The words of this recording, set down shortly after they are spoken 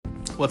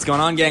What's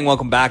going on, gang?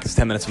 Welcome back. It's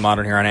 10 Minutes of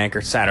Modern here on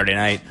Anchor. Saturday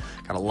night.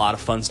 Got a lot of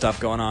fun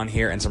stuff going on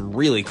here and some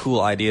really cool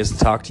ideas to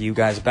talk to you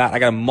guys about. I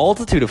got a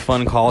multitude of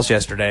fun calls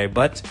yesterday,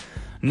 but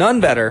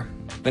none better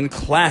than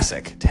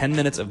classic 10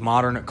 Minutes of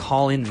Modern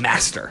call-in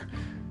master,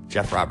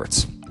 Jeff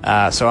Roberts.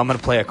 So I'm going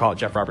to play a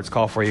Jeff Roberts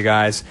call for you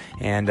guys,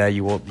 and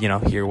you will,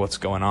 hear what's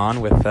going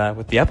on with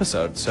the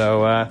episode.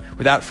 So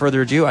without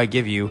further ado, I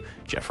give you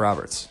Jeff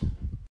Roberts.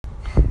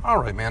 All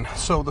right, man.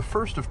 So the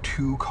first of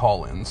two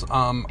call-ins.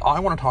 I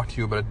want to talk to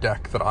you about a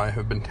deck that I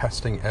have been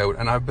testing out,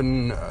 and I've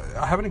been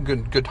having a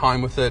good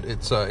time with it.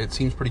 It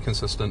seems pretty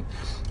consistent.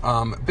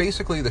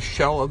 Basically, the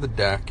shell of the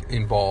deck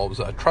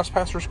involves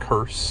Trespasser's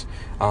Curse,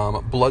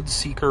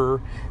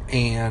 Bloodseeker,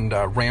 and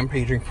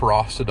Rampaging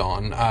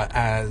Ferocidon.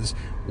 As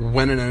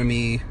when an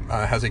enemy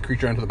has a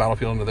creature enter the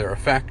battlefield under their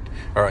effect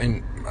or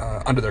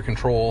under their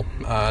control,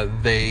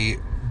 they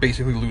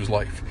basically lose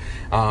life.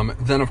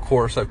 Then, of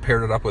course, I've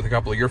paired it up with a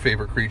couple of your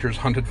favorite creatures,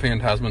 Hunted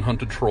Phantasm and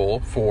Hunted Troll,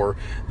 for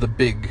the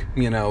big,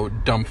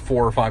 dump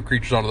 4 or 5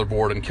 creatures onto their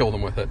board and kill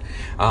them with it.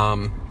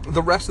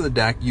 The rest of the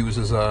deck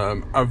uses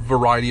a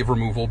variety of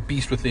removal.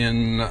 Beast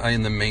Within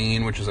in the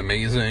main, which is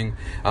amazing.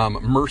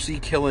 Mercy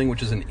Killing,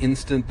 which is an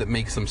instant that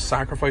makes them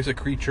sacrifice a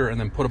creature and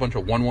then put a bunch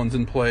of 1/1s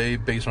in play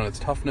based on its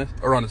toughness,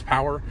 or on its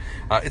power.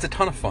 It's a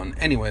ton of fun.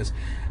 Anyways,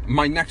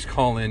 my next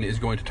call-in is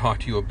going to talk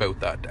to you about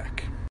that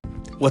deck.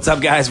 What's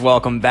up, guys?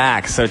 Welcome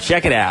back. So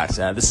check it out.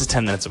 This is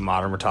 10 Minutes of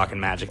Modern. We're talking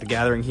Magic the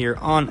Gathering here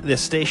on this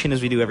station,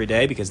 as we do every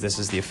day, because this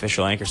is the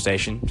official anchor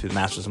station to the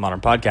Masters of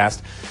Modern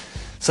podcast.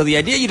 So the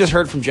idea you just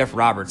heard from Jeff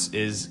Roberts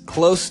is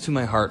close to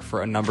my heart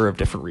for a number of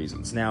different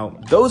reasons. Now,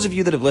 those of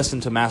you that have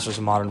listened to Masters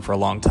of Modern for a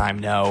long time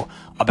know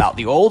about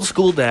the old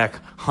school deck,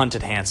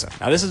 Hunted Handsome.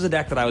 Now, this is a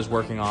deck that I was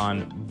working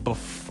on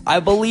I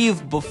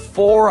believe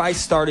before I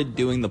started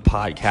doing the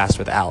podcast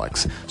with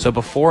Alex. So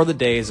before the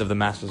days of the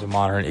Masters of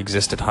Modern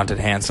existed Hunted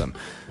Handsome.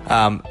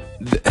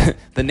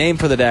 The name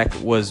for the deck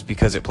was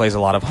because it plays a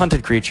lot of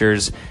hunted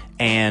creatures,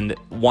 and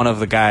one of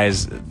the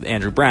guys,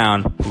 Andrew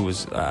Brown, who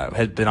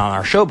had been on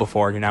our show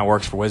before, who now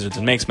works for Wizards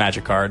and makes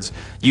Magic cards,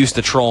 used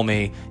to troll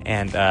me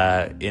and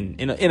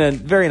in a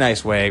very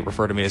nice way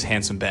refer to me as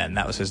Handsome Ben.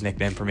 That was his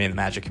nickname for me in the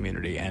Magic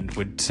community, and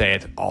would say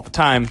it all the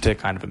time to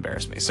kind of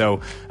embarrass me.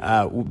 So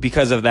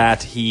because of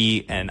that,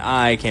 he and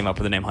I came up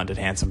with the name Hunted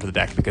Handsome for the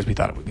deck because we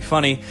thought it would be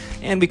funny,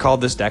 and we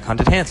called this deck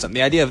Hunted Handsome.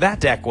 The idea of that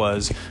deck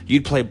was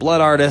you'd play Blood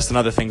Artist and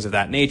other things of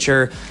that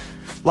nature.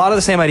 A lot of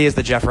the same ideas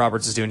that Jeff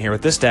Roberts is doing here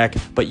with this deck,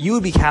 but you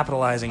would be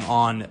capitalizing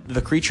on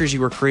the creatures you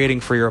were creating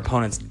for your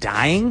opponents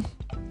dying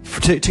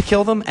to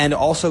kill them, and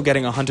also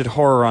getting a Hunted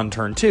Horror on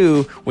turn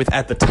 2 with,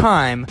 at the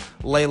time,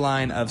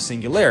 Leyline of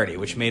Singularity,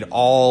 which made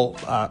all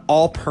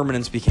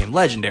permanents became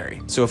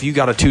legendary. So if you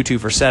got a 2/2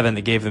 for 7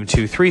 that gave them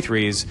 2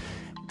 3/3s,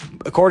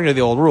 according to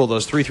the old rule,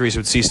 those 3/3s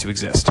would cease to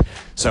exist.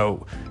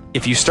 So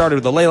if you started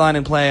with the Leyline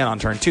in play, and on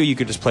turn 2 you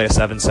could just play a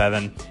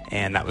 7/7,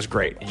 and that was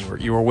great,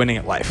 and you were winning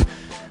at life.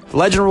 The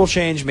Legend rule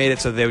change made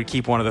it so they would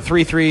keep one of the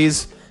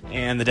 3/3s,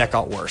 and the deck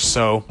got worse.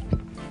 So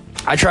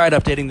I tried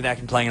updating the deck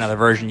and playing another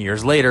version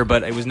years later,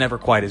 but it was never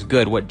quite as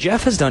good. What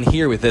Jeff has done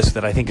here with this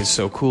that I think is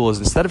so cool is,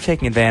 instead of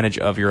taking advantage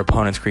of your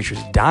opponent's creatures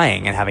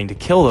dying and having to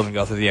kill them and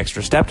go through the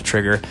extra step to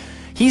trigger,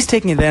 he's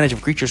taking advantage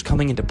of creatures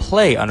coming into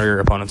play under your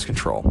opponent's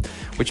control,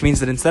 which means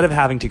that instead of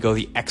having to go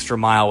the extra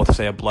mile with,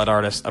 say, a Blood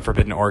Artist, a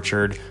Forbidden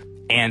Orchard,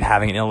 and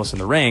having an Illness in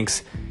the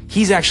ranks,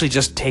 he's actually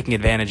just taking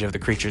advantage of the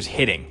creatures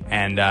hitting.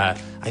 And I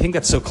think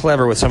that's so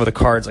clever with some of the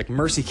cards, like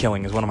Mercy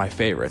Killing is one of my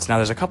favorites. Now,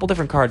 there's a couple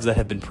different cards that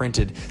have been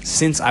printed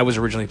since I was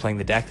originally playing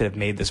the deck that have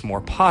made this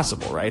more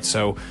possible, right?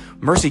 So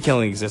Mercy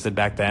Killing existed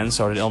back then,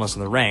 so did Illness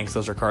in the Ranks.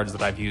 Those are cards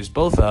that I've used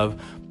both of,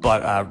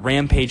 but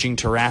Rampaging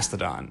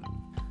Ferocidon,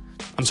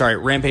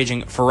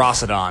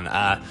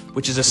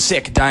 which is a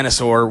sick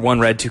dinosaur, 1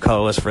 red, 2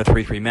 colorless for a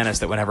 3/3 menace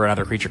that whenever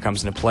another creature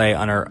comes into play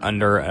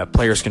under a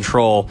player's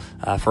control,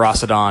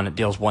 Ferocidon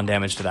deals 1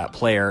 damage to that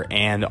player,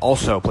 and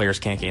also players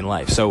can't gain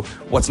life. So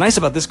what's nice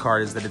about this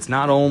card is that it's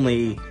not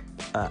only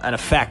an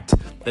effect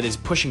that is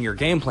pushing your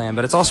game plan,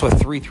 but it's also a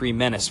 3/3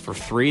 menace for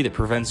 3 that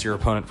prevents your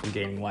opponent from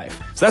gaining life.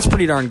 So that's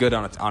pretty darn good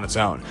on its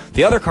own.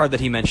 The other card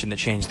that he mentioned that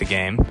changed the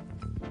game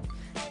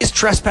is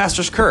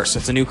Trespasser's Curse.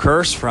 It's a new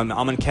curse from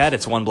Amonkhet.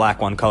 It's 1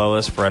 black, 1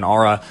 colorless for an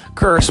aura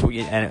curse,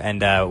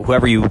 and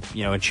whoever you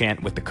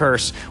enchant with the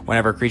curse,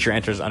 whenever a creature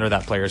enters under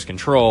that player's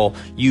control,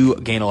 you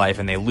gain a life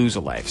and they lose a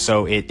life.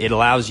 So it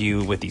allows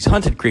you, with these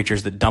hunted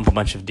creatures that dump a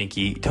bunch of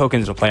dinky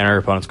tokens to play under your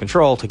opponent's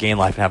control, to gain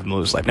life and have them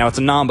lose life. Now, it's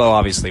a nombo,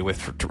 obviously, with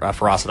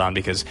Ferocidon,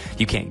 because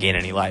you can't gain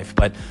any life,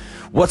 but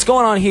what's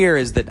going on here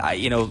is that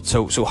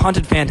so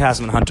Hunted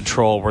Phantasm and Hunted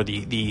Troll were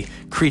the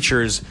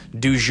creatures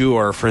du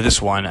jour for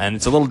this one, and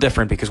it's a little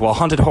different because while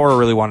Hunted Horror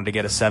really wanted to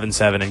get a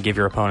 7/7 and give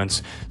your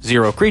opponents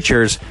 0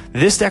 creatures,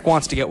 this deck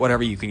wants to get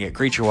whatever you can get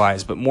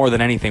creature-wise, but more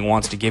than anything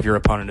wants to give your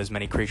opponent as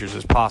many creatures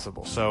as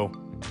possible. So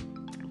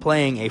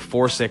playing a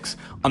 4/6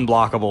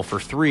 unblockable for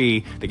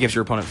 3 that gives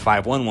your opponent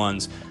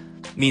 5/1/1s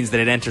means that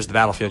it enters the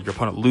battlefield, your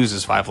opponent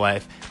loses 5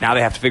 life. Now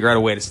they have to figure out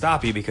a way to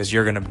stop you because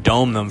you're going to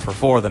dome them for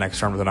 4 the next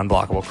turn with an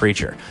unblockable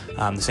creature.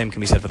 The same can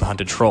be said for the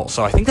Hunted Troll.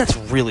 So I think that's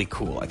really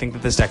cool. I think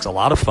that this deck's a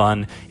lot of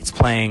fun. It's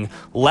playing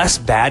less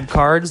bad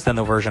cards than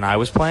the version I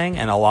was playing,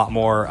 and a lot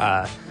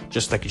more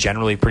just like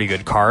generally pretty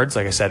good cards.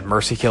 Like I said,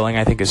 Mercy Killing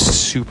I think is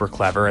super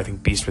clever. I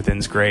think Beast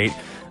Within's great.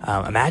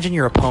 Imagine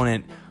your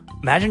opponent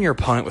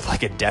with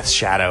like a Death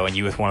Shadow and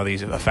you with one of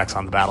these effects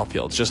on the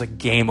battlefield. It's just like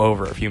game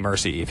over if you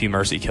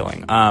mercy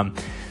killing.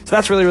 So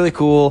that's really, really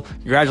cool.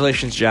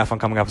 Congratulations, Jeff, on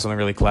coming up with something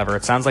really clever.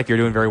 It sounds like you're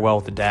doing very well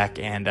with the deck,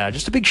 and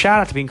just a big shout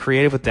out to being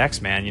creative with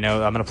decks, man. You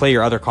know, I'm going to play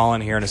your other call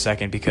in here in a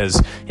second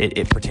because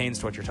it pertains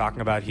to what you're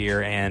talking about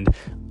here, and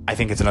I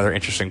think it's another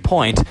interesting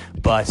point.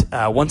 But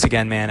once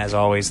again, man, as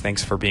always,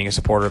 thanks for being a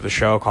supporter of the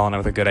show, calling in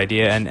with a good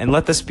idea, and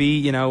let this be,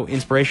 you know,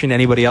 inspiration to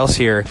anybody else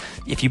here.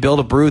 If you build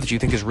a brew that you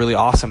think is really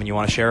awesome and you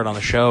want to share it on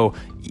the show,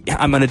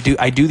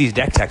 I do these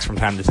deck techs from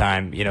time to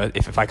time, you know,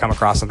 if I come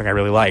across something I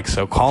really like.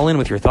 So call in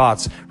with your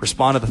thoughts,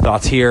 respond to the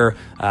thoughts here,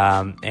 you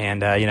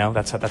know,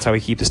 that's how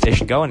we keep the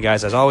station going,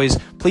 guys. As always,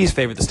 please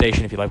favorite the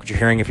station if you like what you're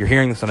hearing. If you're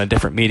hearing this on a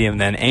different medium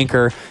than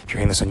Anchor, if you're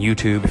hearing this on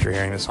YouTube, if you're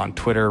hearing this on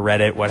Twitter,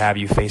 Reddit, what have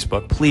you,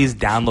 Facebook, please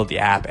download the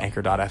app,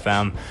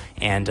 Anchor.fm,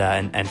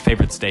 and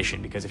favorite the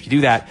station, because if you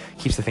do that, it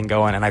keeps the thing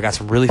going. And I got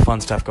some really fun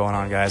stuff going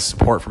on, guys.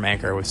 Support from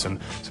Anchor with some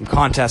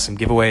contests, some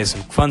giveaways,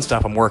 some fun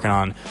stuff I'm working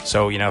on.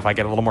 So, you know, if I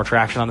get a little more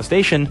traction on the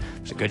station,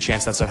 there's a good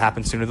chance that stuff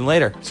happens sooner than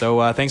later.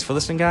 So thanks for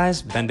listening,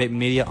 guys. Ben Bateman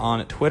Media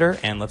on Twitter,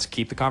 and let's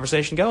keep the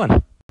conversation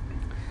going.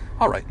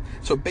 All right,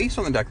 so based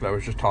on the deck that I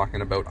was just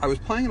talking about, I was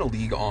playing in a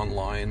league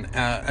online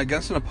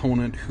against an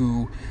opponent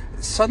who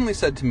suddenly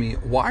said to me,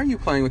 why are you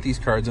playing with these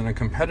cards in a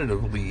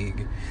competitive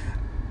league?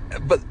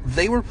 But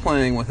they were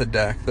playing with a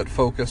deck that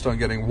focused on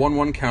getting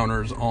 1/1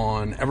 counters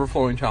on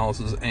Everflowing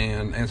Chalices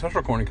and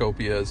Ancestral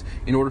Cornucopias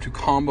in order to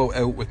combo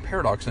out with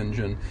Paradox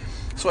Engine.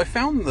 So I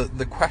found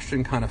the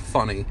question kind of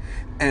funny,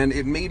 and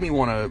it made me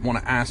want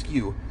to ask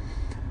you,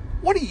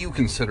 what do you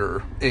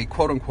consider a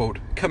quote-unquote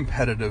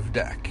competitive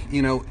deck?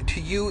 You know,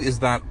 to you, is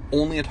that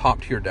only a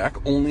top-tier deck,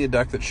 only a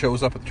deck that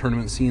shows up at the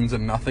tournament scenes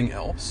and nothing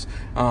else?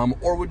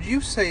 Or would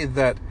you say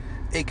that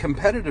a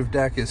competitive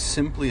deck is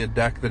simply a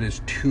deck that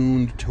is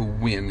tuned to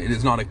win? It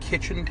is not a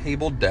kitchen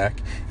table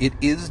deck. It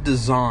is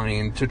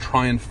designed to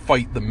try and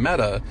fight the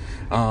meta.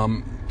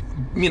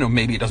 You know,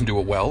 maybe it doesn't do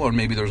it well, or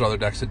maybe there's other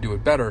decks that do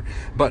it better,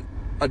 but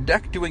a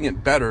deck doing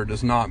it better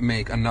does not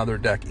make another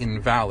deck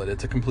invalid.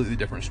 It's a completely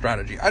different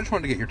strategy. I just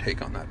wanted to get your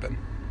take on that, Ben.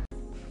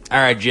 All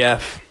right,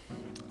 Jeff.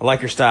 I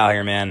like your style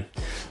here, man.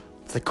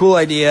 It's a cool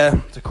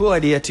idea. It's a cool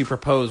idea to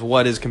propose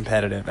what is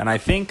competitive. And I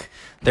think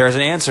there's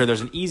an answer.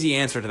 There's an easy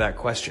answer to that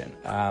question.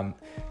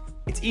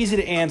 It's easy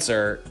to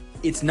answer.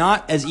 It's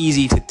not as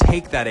easy to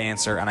take that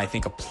answer and I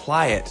think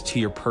apply it to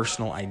your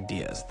personal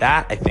ideas.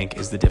 That, I think,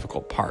 is the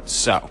difficult part.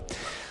 So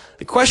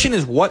the question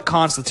is, what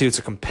constitutes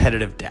a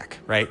competitive deck,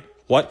 right?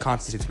 What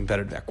constitutes a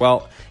competitive deck?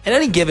 Well, at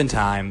any given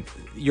time,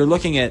 you're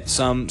looking at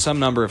some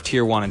number of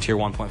Tier 1 and Tier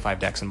 1.5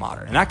 decks in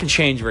Modern. And that can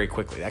change very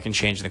quickly. That can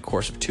change in the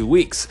course of 2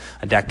 weeks.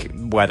 A deck,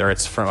 whether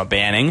it's from a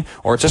banning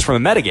or it's just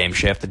from a metagame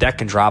shift, the deck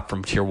can drop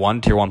from Tier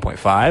 1 to Tier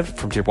 1.5,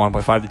 from Tier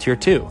 1.5 to Tier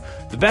 2.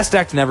 The best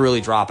deck to never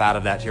really drop out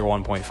of that Tier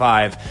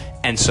 1.5.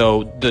 And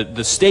so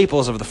the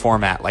staples of the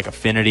format, like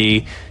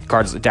Affinity,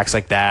 cards, decks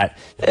like that,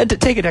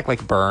 take a deck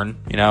like Burn,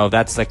 you know,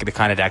 that's like the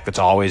kind of deck that's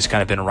always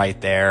kind of been right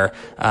there.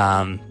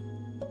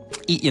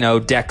 You know,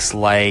 decks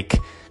like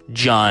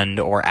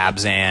Jund or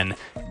Abzan,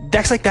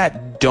 decks like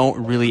that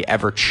don't really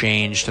ever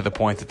change to the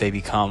point that they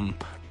become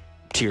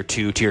Tier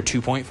 2, Tier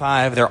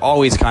 2.5. They're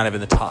always kind of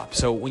in the top.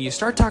 So when you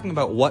start talking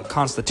about what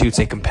constitutes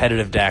a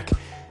competitive deck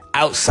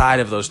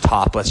outside of those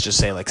top, let's just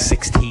say like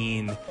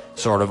 16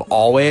 sort of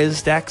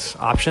always decks,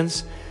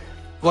 options,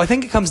 well, I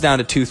think it comes down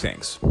to 2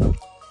 things.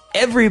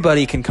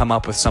 Everybody can come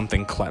up with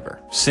something clever.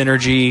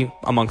 Synergy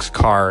amongst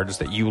cards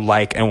that you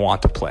like and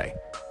want to play,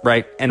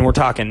 right? And we're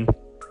talking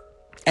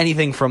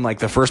anything from like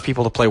the first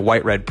people to play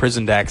white-red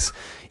prison decks,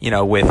 you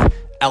know, with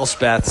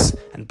Elspeths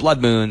and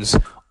Blood Moons,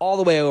 all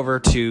the way over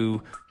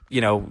to,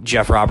 you know,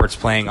 Jeff Roberts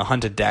playing a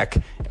Hunted deck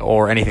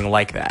or anything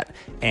like that.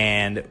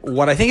 And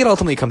what I think it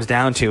ultimately comes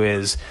down to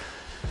is,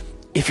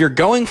 if you're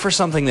going for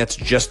something that's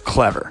just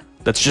clever,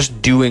 that's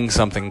just doing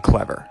something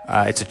clever,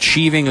 it's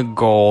achieving a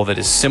goal that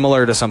is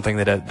similar to something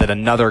that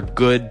another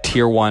good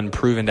Tier 1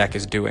 proven deck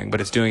is doing,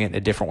 but it's doing it in a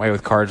different way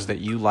with cards that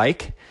you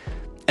like,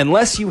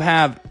 unless you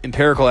have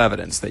empirical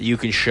evidence that you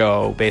can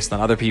show based on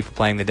other people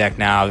playing the deck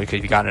now,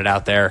 because you've gotten it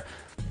out there,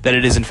 that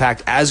it is in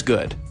fact as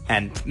good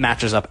and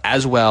matches up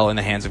as well in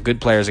the hands of good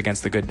players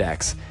against the good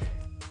decks,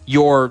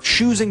 you're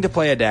choosing to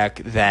play a deck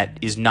that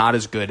is not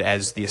as good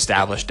as the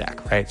established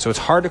deck, right? So it's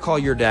hard to call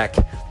your deck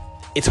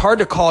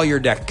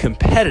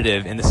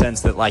competitive in the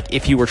sense that, like,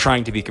 if you were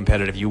trying to be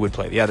competitive, you would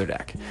play the other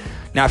deck.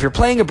 Now, if you're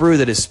playing a brew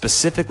that is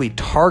specifically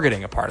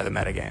targeting a part of the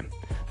metagame,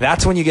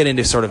 that's when you get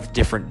into sort of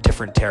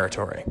different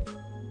territory.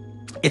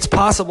 It's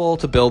possible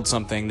to build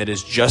something that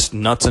is just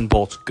nuts and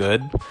bolts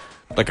good,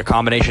 like a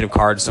combination of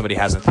cards somebody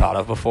hasn't thought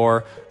of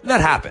before.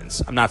 That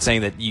happens. I'm not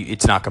saying that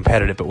it's not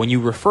competitive, but when you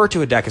refer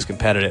to a deck as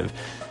competitive,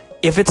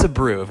 if it's a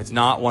brew, if it's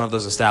not one of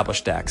those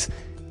established decks,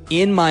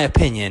 in my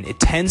opinion, it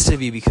tends to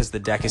be because the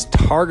deck is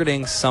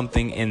targeting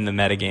something in the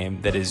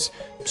metagame that is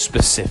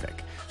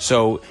specific.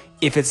 So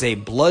if it's a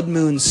Blood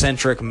Moon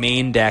centric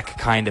main deck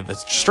kind of a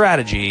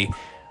strategy,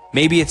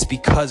 maybe it's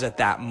because at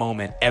that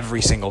moment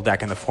every single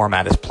deck in the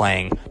format is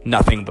playing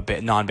nothing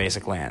but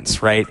non-basic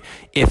lands, right?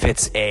 If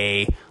it's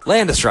a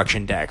land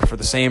destruction deck for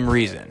the same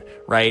reason,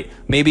 right?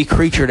 Maybe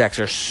creature decks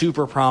are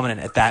super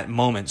prominent at that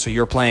moment, so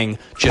you're playing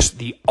just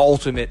the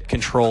ultimate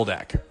control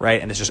deck,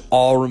 right? And it's just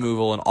all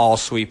removal and all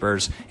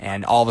sweepers,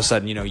 and all of a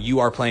sudden, you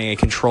are playing a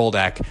control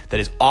deck that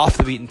is off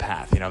the beaten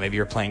path. Maybe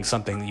you're playing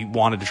something you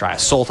wanted to try, a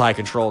Sultai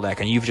control deck,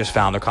 and you've just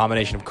found the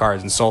combination of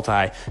cards, and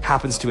Sultai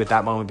happens to at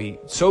that moment be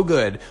so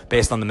good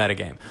based on the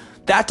metagame.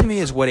 That to me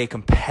is what a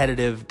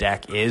competitive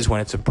deck is when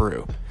it's a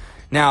brew.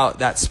 Now,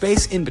 that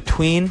space in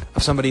between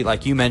of somebody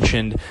like you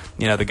mentioned,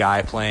 the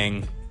guy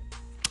playing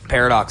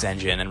Paradox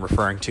Engine and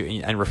referring to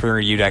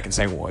UDEC and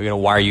saying,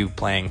 why are you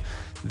playing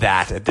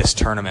that at this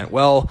tournament?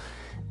 Well,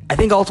 I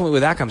think ultimately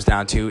what that comes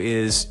down to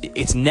is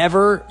it's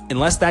never,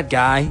 unless that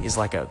guy is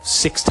like a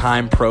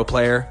 6-time pro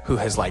player who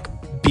has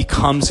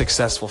become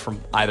successful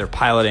from either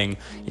piloting,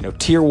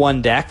 tier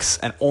 1 decks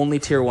and only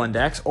tier 1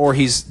 decks, or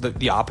he's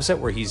the opposite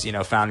where he's,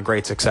 found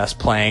great success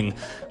playing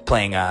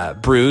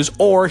brews,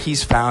 or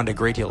he's found a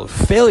great deal of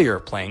failure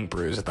playing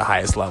brews at the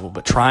highest level,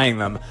 but trying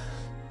them.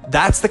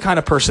 That's the kind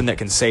of person that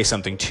can say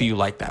something to you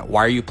like that.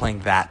 Why are you playing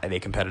that at a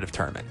competitive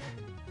tournament?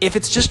 If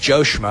it's just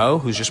Joe Schmo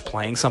who's just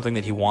playing something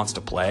that he wants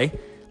to play,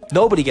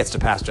 nobody gets to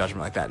pass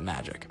judgment like that in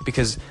Magic,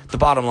 because the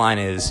bottom line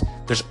is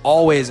there's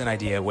always an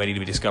idea waiting to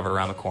be discovered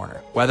around the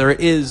corner. Whether it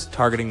is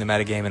targeting the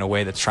metagame in a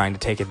way that's trying to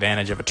take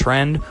advantage of a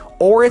trend,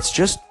 or it's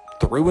just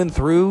through and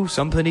through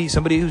somebody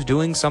who's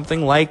doing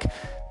something like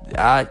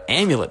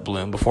Amulet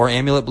Bloom before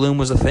Amulet Bloom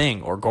was a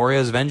thing, or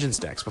Goria's Vengeance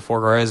decks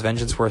before Goria's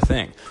Vengeance were a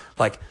thing.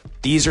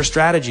 These are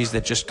strategies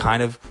that just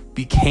kind of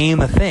became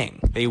a thing.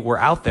 They were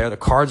out there, the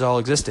cards all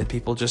existed,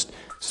 people just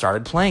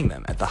started playing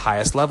them at the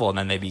highest level, and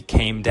then they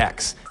became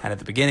decks. And at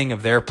the beginning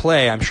of their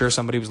play, I'm sure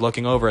somebody was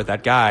looking over at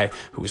that guy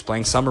who was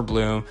playing Summer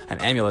Bloom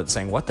and Amulet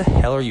saying, what the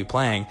hell are you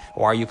playing?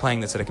 Why are you playing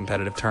this at a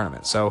competitive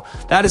tournament? So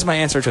that is my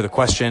answer to the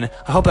question.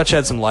 I hope that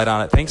shed some light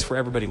on it. Thanks for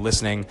everybody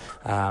listening.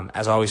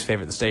 As always,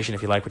 favorite the station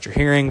if you like what you're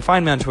hearing.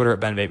 Find me on Twitter at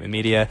Ben Bateman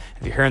Media.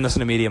 If you're hearing this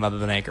in a medium other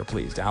than Anchor,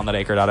 please download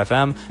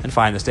Anchor.fm and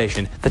find the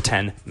station, the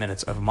 10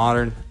 Minutes of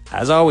Modern.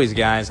 As always,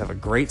 guys, have a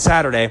great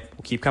Saturday.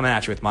 We'll keep coming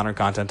at you with modern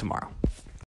content tomorrow.